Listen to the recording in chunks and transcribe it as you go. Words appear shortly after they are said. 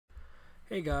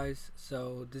Hey guys,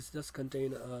 so this does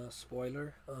contain a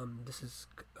spoiler. This is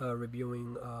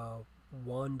reviewing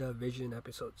WandaVision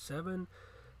episode 7.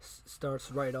 Starts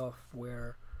right off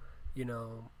where, you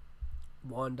know,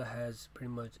 Wanda has pretty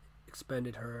much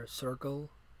expanded her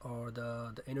circle or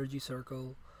the energy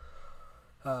circle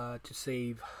to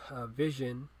save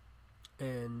Vision,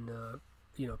 and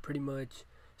pretty much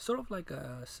sort of like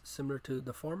similar to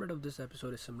the format of this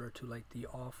episode is similar to like The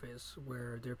Office,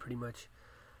 where they're pretty much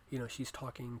she's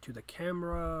talking to the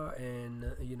camera and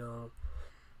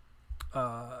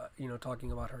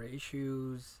talking about her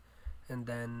issues, and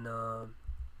then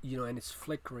and it's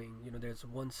flickering. There's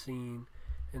one scene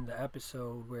in the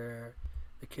episode where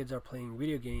the kids are playing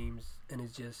video games, and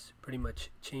it's just pretty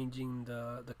much changing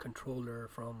the controller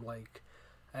from like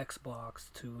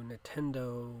Xbox to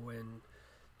Nintendo and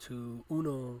to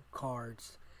Uno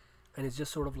cards, and it's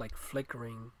just sort of like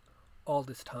flickering all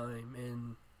this time.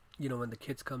 And when the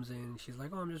kids comes in, she's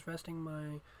like, "Oh, I'm just resting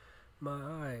my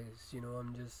eyes.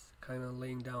 I'm just kind of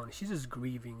laying down." She's just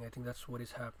grieving. I think that's what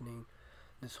is happening.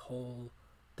 This whole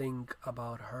thing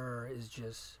about her is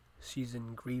just she's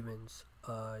in grievance.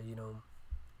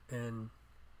 And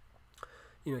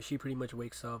she pretty much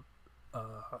wakes up,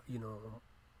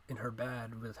 in her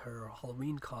bed with her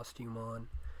Halloween costume on,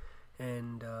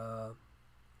 and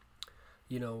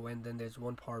and then there's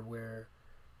one part where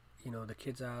the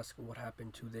kids ask what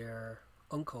happened to their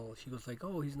uncle. She goes like,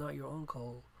 "Oh, he's not your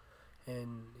uncle,"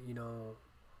 and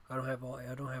I don't have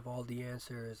all the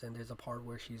answers. And there's a part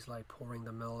where she's like pouring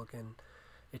the milk, and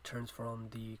it turns from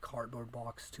the cardboard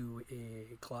box to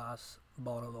a glass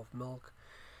bottle of milk,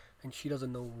 and she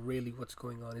doesn't know really what's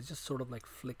going on. It's just sort of like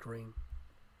flickering.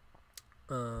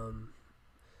 Um,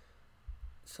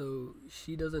 so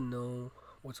she doesn't know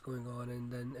what's going on,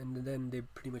 and then they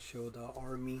pretty much show the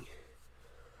army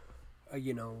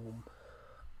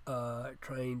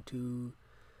trying to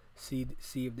see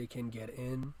if they can get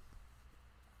in.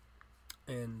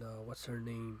 And what's her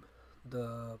name?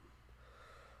 The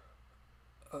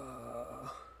uh,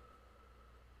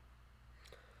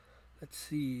 let's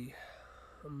see.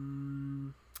 I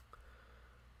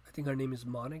think her name is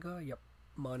Monica. Yep,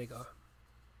 Monica.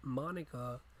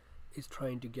 Monica is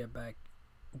trying to get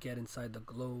inside the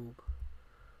globe.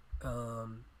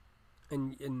 Um,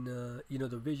 and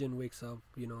the Vision wakes up,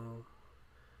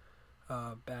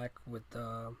 back with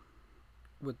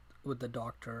with the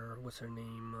doctor. What's her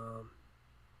name?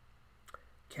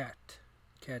 Cat,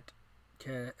 Cat,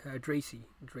 Cat, Dracy,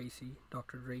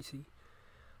 Doctor Dracy.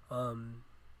 Um,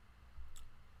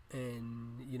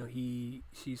 and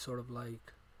she's sort of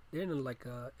like they're in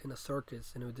a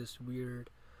circus, this weird,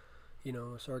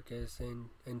 circus,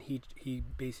 and he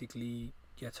basically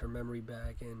gets her memory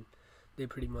back, and they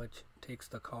pretty much takes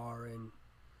the car and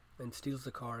steals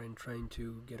the car and trying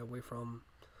to get away from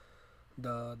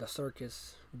the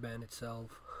circus band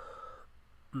itself.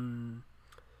 Mm.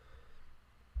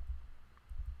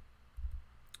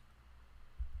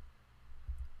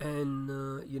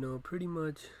 And pretty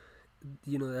much,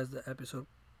 as the episode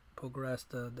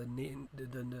progressed, the name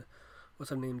the what's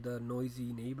her name, the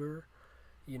noisy neighbor,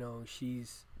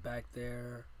 she's back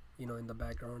there, in the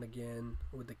background again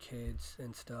with the kids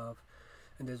and stuff.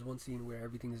 And there's one scene where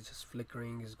everything is just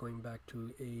flickering, is going back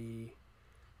to a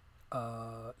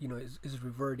is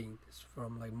reverting. It's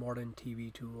from like modern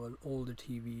TV to an older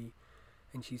TV,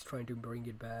 and she's trying to bring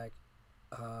it back.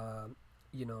 uh,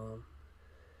 you know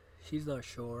she's not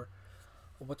sure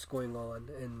what's going on.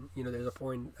 And there's a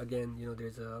point again,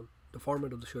 there's a the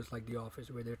format of the show is like The Office,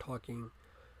 where they're talking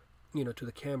to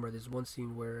the camera. There's one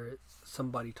scene where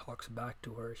somebody talks back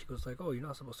to her. She goes like, "Oh, you're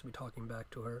not supposed to be talking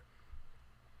back to her."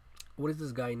 What is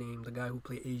this guy named? The guy who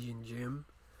played Asian Jim.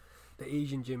 The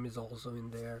Asian Jim is also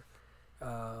in there.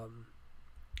 um,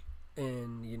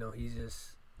 and he's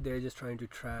just they're just trying to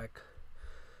track.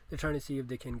 They're trying to see if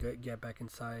they can get back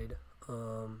inside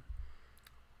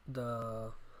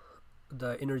the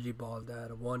the energy ball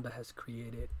that Wanda has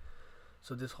created.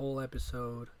 So this whole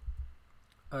episode,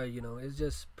 is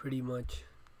just pretty much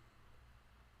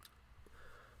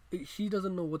she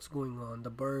doesn't know what's going on. The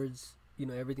birds,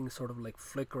 everything's sort of like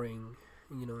flickering,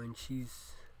 and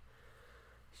she's,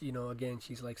 again,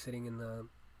 she's like sitting in the,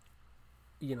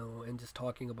 and just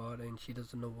talking about it, and she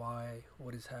doesn't know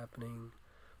what is happening,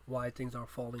 why things are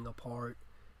falling apart,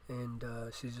 and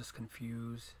she's just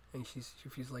confused, and she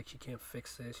feels like she can't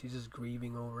fix it. She's just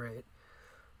grieving over it.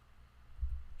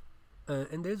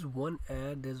 And there's one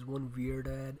weird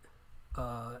ad.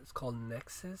 It's called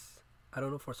Nexus. I don't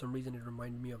know, for some reason it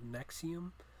reminded me of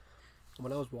Nexium.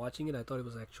 When I was watching it, I thought it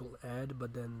was an actual ad,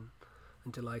 but then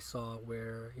until I saw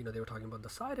where they were talking about the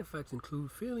side effects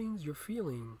include feelings you're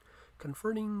feeling,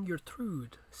 confronting your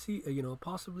truth. See,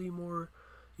 possibly more.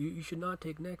 You should not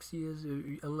take next year's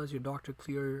unless your doctor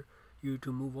clear you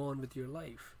to move on with your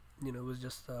life. It was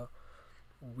just a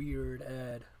weird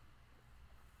ad.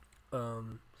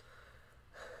 Um,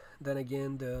 then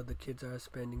again, the kids are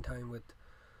spending time with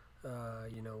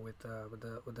with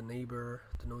the neighbor,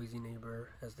 the noisy neighbor,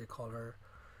 as they call her.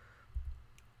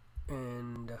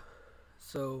 And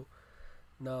so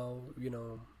now,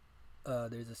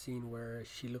 there's a scene where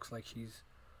she looks like she's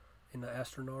in an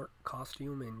astronaut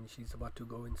costume, and she's about to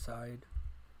go inside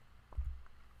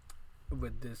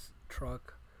with this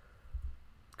truck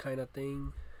kind of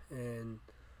thing, and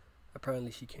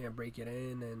apparently she can't break it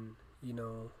in, and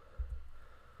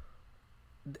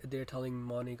they're telling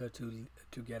Monica to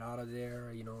get out of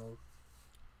there,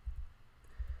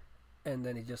 and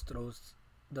then he just throws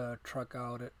the truck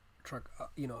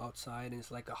outside, and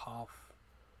it's like a half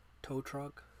tow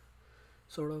truck,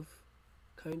 sort of,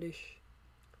 kindish.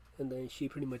 And then she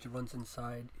pretty much runs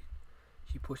inside.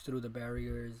 She pushed through the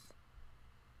barriers,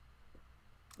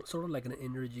 sort of like an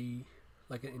energy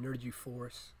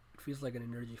force. It feels like an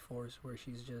energy force where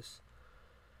she's just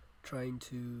trying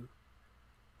to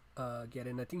get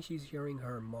in. I think she's hearing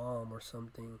her mom or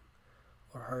something,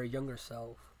 or her younger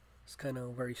self. It's kind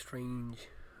of very strange,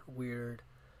 weird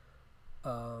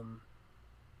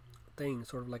thing,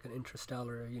 sort of like an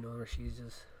interstellar, where she's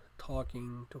just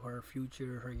talking to her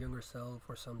future, her younger self,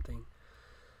 or something.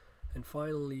 And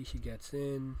finally, she gets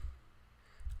in,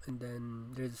 and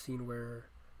then there's a scene where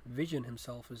Vision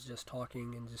himself is just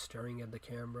talking and just staring at the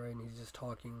camera, and he's just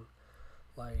talking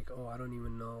like, "Oh, I don't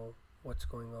even know what's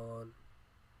going on."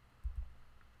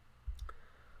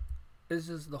 It's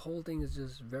just, the whole thing is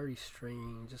just very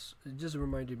strange. It just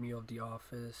reminded me of The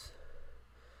Office.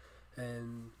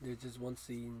 And there's just one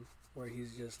scene where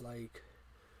he's just like,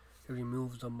 he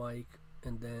removes the mic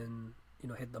and then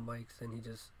hit the mics, and he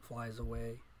just flies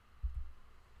away.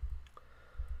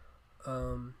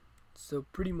 So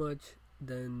pretty much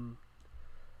then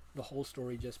the whole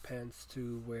story just pans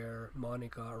to where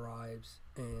Monica arrives,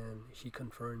 and she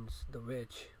confronts the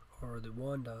witch, or the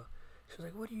Wanda. She's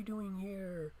like, "What are you doing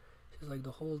here?" She's like,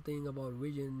 the whole thing about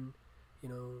Vision,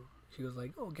 she was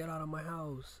like, "Oh, get out of my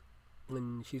house."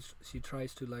 And she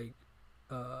tries to like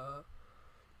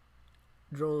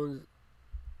drones.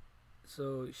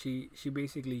 So she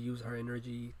basically used her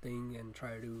energy thing and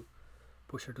try to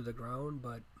push her to the ground,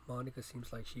 but Monica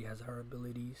seems like she has her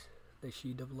abilities that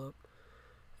she developed,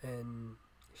 and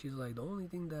she's like, "The only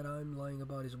thing that I'm lying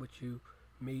about is what you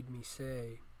made me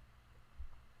say."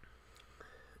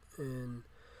 And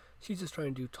she's just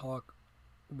trying to talk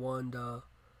Wanda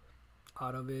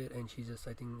out of it, and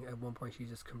I think at one point she's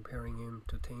just comparing him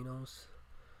to Thanos.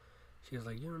 She's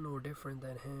like, "You're no different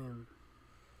than him.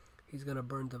 He's gonna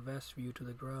burn the Vestview to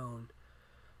the ground,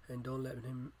 and don't let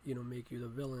him, make you the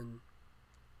villain."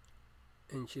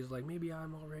 And she's like, "Maybe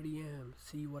I'm already am.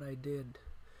 See what I did."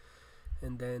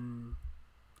 And then,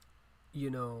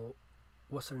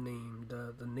 what's her name?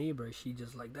 The neighbor. She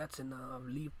just like, "That's enough.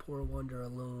 Leave poor Wanda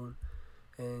alone."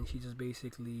 And she just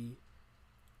basically,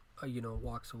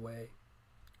 walks away.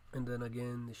 And then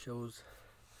again, it shows,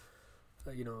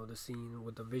 the scene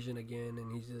with the Vision again,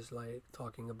 and he's just like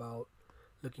talking about,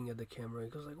 looking at the camera. He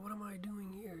goes like, "What am I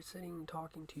doing here, sitting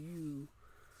talking to you,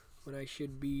 when I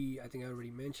should be?" I think I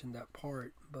already mentioned that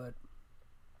part, but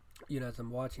as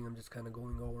I'm watching, I'm just kind of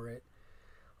going over it.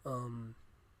 And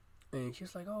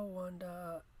she's like, "Oh,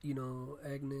 Wanda,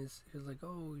 Agnes." She's like,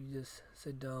 "Oh, you just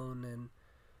sit down and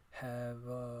have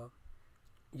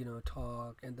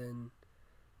talk." And then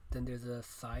there's a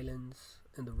silence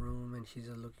in the room, and she's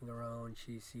just looking around.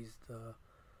 She sees the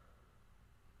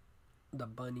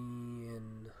bunny,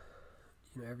 and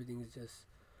everything is just,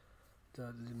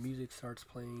 the music starts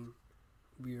playing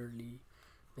weirdly,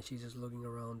 and she's just looking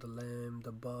around, the lamb,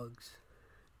 the bugs,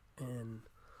 and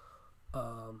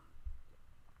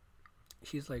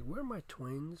she's like, "Where are my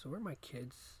twins? Where are my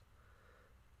kids?"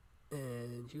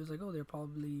 And she was like, "Oh, they're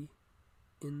probably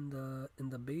in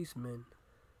the basement."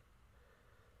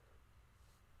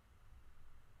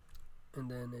 And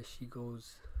then as she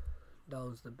goes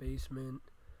down to the basement,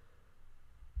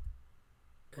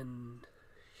 and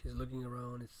she's looking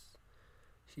around,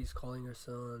 she's calling her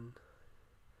son,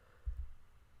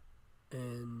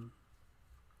 and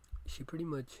she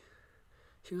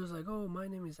was like, "Oh, my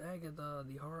name is Agatha,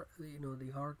 the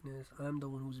Harkness. I'm the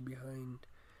one who's behind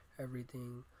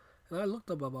everything." And I looked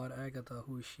up about Agatha,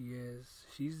 who she is.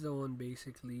 She's the one,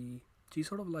 basically, she's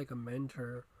sort of like a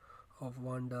mentor of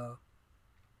Wandavision.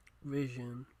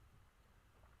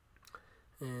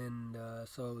 And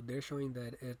so they're showing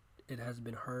that it has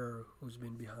been her who's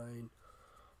been behind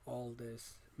all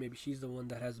this. maybe she's the one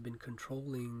that has been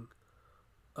controlling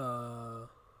uh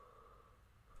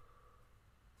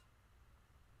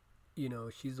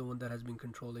she's the one that has been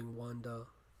controlling Wanda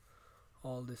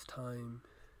all this time,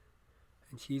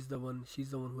 and she's the one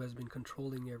who has been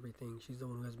controlling everything. She's the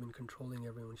one who has been controlling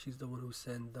everyone. She's the one who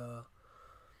sent the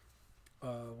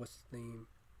what's his name,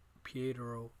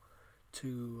 Pietro,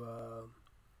 to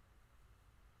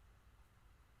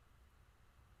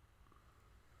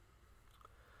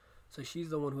so she's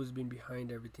the one who's been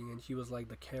behind everything, and she was like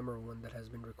the camera one that has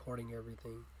been recording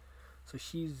everything. So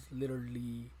she's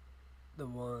literally the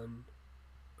one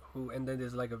who, and then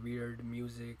there's like a weird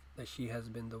music that she has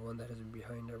been the one that has been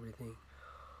behind everything.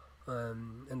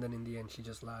 And then in the end she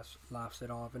just laughs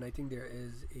it off. And I think there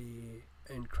is a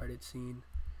end credit scene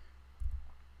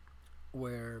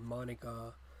where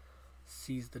Monica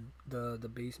sees the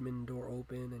basement door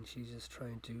open, and she's just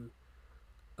trying to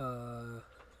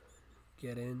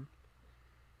get in.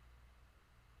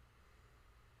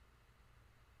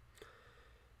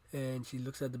 And she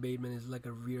looks at the basement. It's like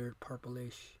a weird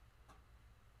purplish.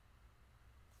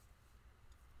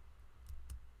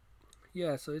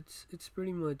 Yeah, so it's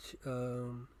pretty much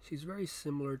she's very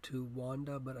similar to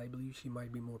Wanda, but I believe she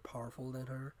might be more powerful than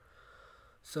her.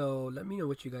 So let me know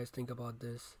what you guys think about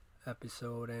this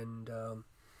episode, and I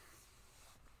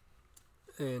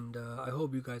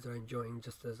hope you guys are enjoying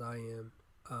just as I am.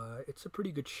 It's a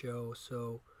pretty good show,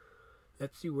 so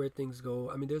let's see where things go.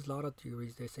 I mean, there's a lot of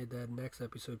theories. They say that next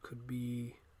episode could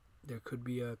be a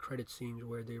credit scene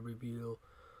where they reveal,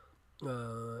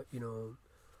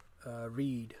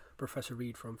 Reed, Professor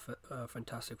Reed from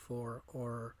Fantastic Four,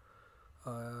 or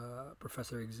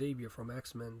Professor Xavier from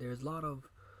X-Men. There's a lot of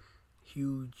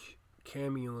huge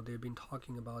cameo they've been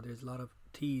talking about. There's a lot of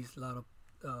tease, a lot of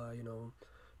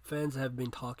fans have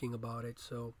been talking about it.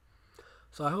 So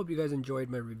I hope you guys enjoyed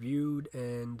my review,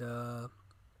 and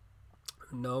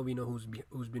now we know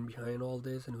who's been behind all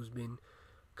this and who's been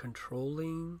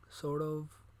controlling sort of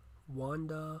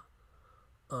Wanda.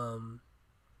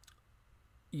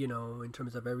 In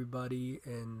terms of everybody,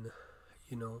 and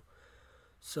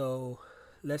so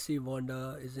let's see if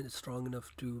Wanda isn't strong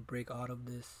enough to break out of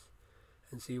this,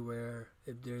 and see where,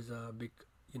 if there's a big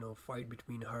fight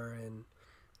between her and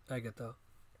Agatha.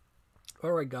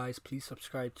 Alright guys, please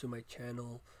subscribe to my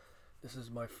channel. This is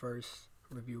my first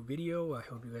review video. I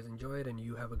hope you guys enjoy it, and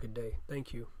you have a good day.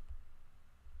 Thank you.